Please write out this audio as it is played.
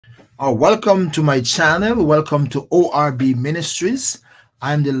Welcome to my channel. Welcome to ORB Ministries.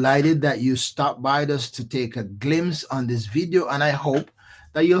 I'm delighted that you stopped by us to take a glimpse on this video, and I hope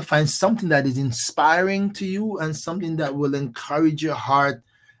that you'll find something that is inspiring to you and something that will encourage your heart,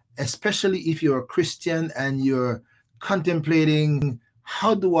 especially if you're a Christian and you're contemplating,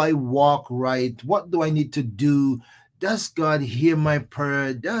 how do I walk right? What do I need to do? Does God hear my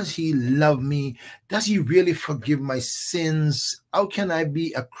prayer? Does he love me? Does he really forgive my sins? How can I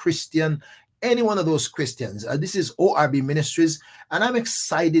be a Christian? Any one of those Christians. This is ORB Ministries, and I'm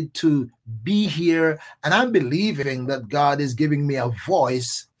excited to be here, and I'm believing that God is giving me a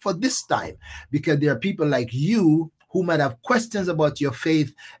voice for this time, because there are people like you who might have questions about your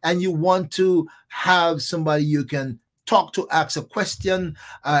faith, and you want to have somebody you can talk to, ask a question,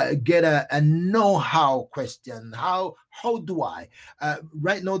 get a know-how question. How do I?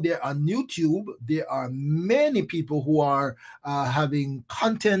 Right now, there on YouTube, there are many people who are having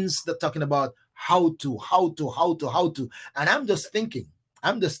contents that talking about how to. And I'm just thinking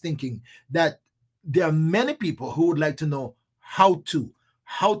that there are many people who would like to know how to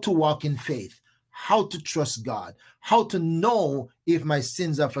walk in faith, how to trust God, how to know if my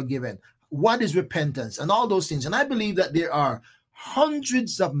sins are forgiven, what is repentance, and all those things. And I believe that there are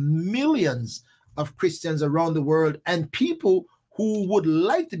hundreds of millions of Christians around the world, and people who would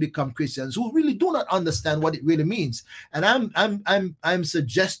like to become Christians who really do not understand what it really means. And I'm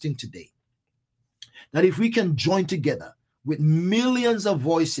suggesting today that if we can join together with millions of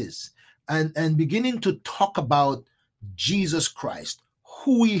voices and beginning to talk about Jesus Christ,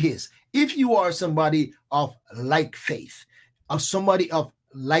 who he is. If you are somebody of like faith, or somebody of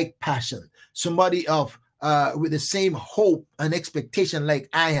like passion, somebody of with the same hope and expectation like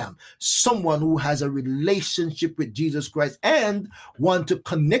I am, someone who has a relationship with Jesus Christ and want to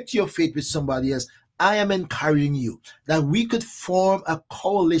connect your faith with somebody else, I am encouraging you that we could form a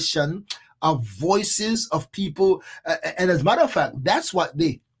coalition of voices of people. And as a matter of fact, that's what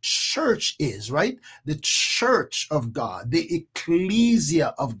the church is, right? The church of God, the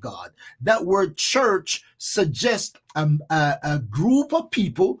ecclesia of God. That word church suggests a group of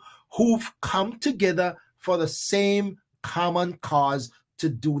people who've come together for the same common cause, to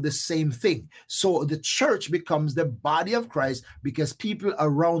do the same thing. So the church becomes the body of Christ because people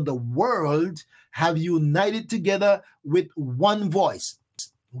around the world have united together with one voice.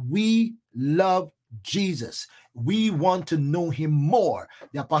 We love Jesus. We want to know him more.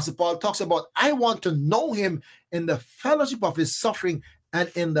 The Apostle Paul talks about, I want to know him in the fellowship of his suffering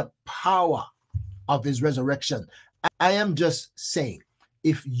and in the power of his resurrection. I am just saying,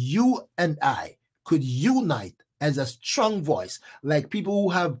 if you and I could unite as a strong voice, like people who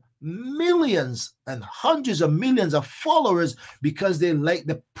have millions and hundreds of millions of followers because they like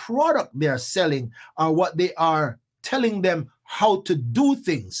the product they are selling or what they are telling them how to do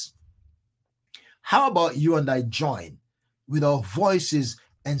things. How about you and I join with our voices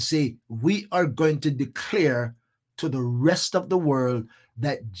and say, we are going to declare to the rest of the world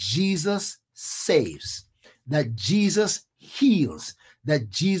that Jesus saves, that Jesus heals, that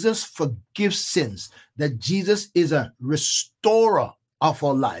Jesus forgives sins, that Jesus is a restorer of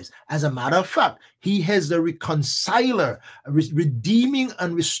our lives. As a matter of fact, he is the reconciler, redeeming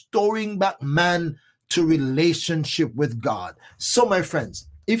and restoring back man to relationship with God. So, my friends,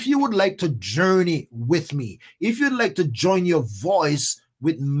 if you would like to journey with me, if you'd like to join your voice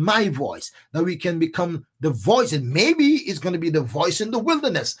with my voice, that we can become the voice, and maybe it's going to be the voice in the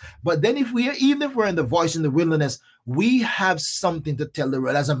wilderness. But then even if we're in the voice in the wilderness, we have something to tell the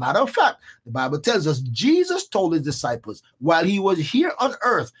world. As a matter of fact, the Bible tells us Jesus told his disciples while he was here on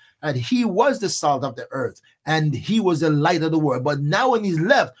earth, and he was the salt of the earth and he was the light of the world. But now when he's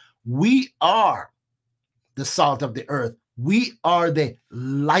left, we are the salt of the earth. We are the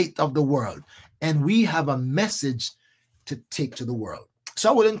light of the world, and we have a message to take to the world. So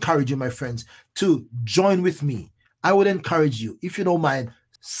I would encourage you, my friends, to join with me. I would encourage you, if you don't mind,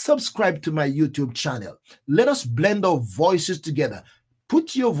 subscribe to my YouTube channel. Let us blend our voices together.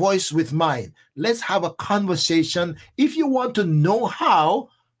 Put your voice with mine. Let's have a conversation. If you want to know how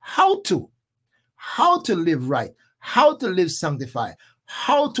to live right, how to live sanctified,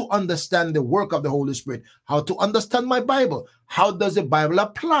 how to understand the work of the Holy Spirit, how to understand my Bible, how does the Bible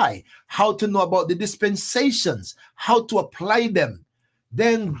apply, how to know about the dispensations, how to apply them,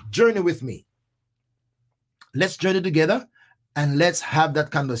 then journey with me. Let's journey together and let's have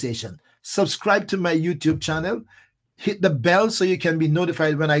that conversation. Subscribe to my YouTube channel. Hit the bell so you can be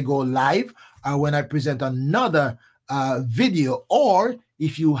notified when I go live or when I present another video. Or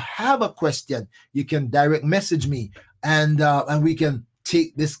if you have a question, you can direct message me and we can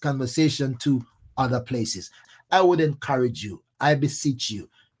take this conversation to other places. I would encourage you, I beseech you,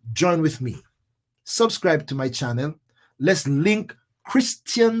 join with me. Subscribe to my channel. Let's link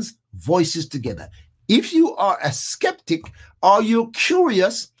Christians' voices together. If you are a skeptic, or you're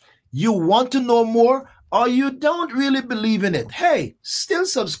curious, you want to know more, or you don't really believe in it, hey, still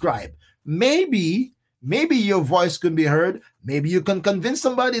subscribe. Maybe your voice can be heard. Maybe you can convince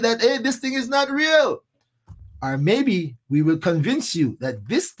somebody that, hey, this thing is not real. Or maybe we will convince you that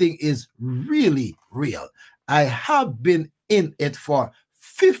this thing is really real. I have been in it for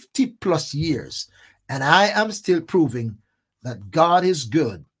 50 plus years, and I am still proving that God is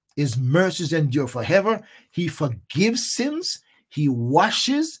good. His mercies endure forever. He forgives sins. He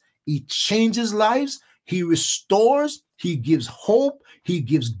washes. He changes lives. He restores. He gives hope. He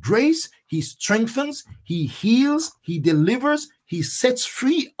gives grace. He strengthens. He heals. He delivers. He sets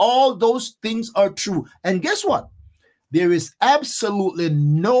free. All those things are true. And guess what? There is absolutely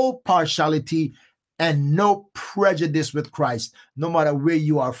no partiality and no prejudice with Christ. No matter where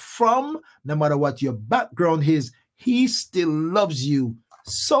you are from, no matter what your background is, he still loves you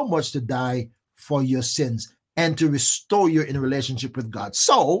so much to die for your sins and to restore you in a relationship with God.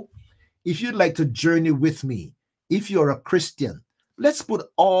 So, if you'd like to journey with me, if you're a Christian, let's put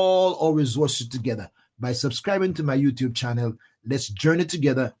all our resources together by subscribing to my YouTube channel. Let's journey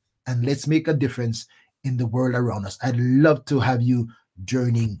together and let's make a difference in the world around us. I'd love to have you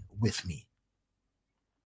journeying with me.